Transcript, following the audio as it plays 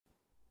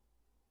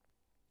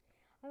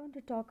I want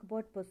to talk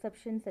about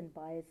perceptions and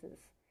biases.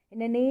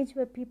 In an age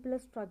where people are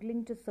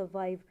struggling to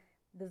survive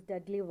this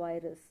deadly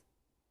virus,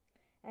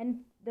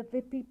 and the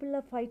way people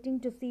are fighting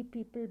to see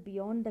people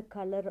beyond the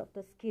color of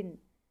the skin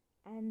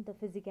and the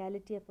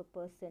physicality of a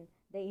person,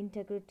 their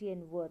integrity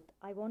and worth,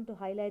 I want to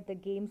highlight the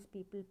games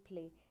people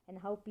play and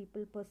how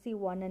people perceive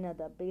one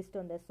another based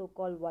on their so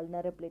called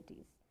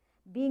vulnerabilities.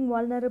 Being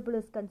vulnerable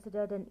is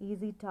considered an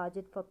easy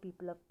target for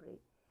people of prey.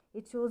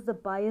 It shows the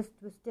biased,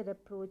 twisted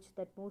approach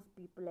that most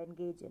people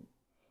engage in.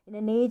 In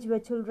an age where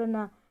children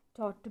are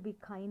taught to be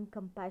kind,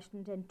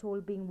 compassionate, and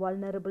told being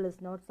vulnerable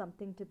is not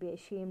something to be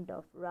ashamed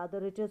of,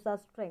 rather, it is our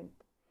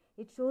strength.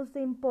 It shows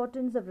the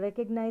importance of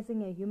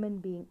recognizing a human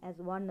being as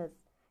oneness,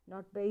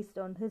 not based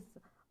on his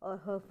or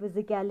her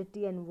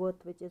physicality and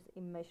worth, which is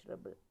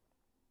immeasurable.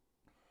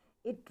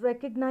 It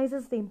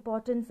recognizes the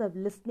importance of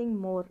listening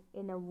more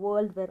in a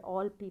world where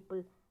all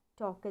people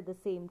talk at the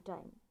same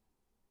time.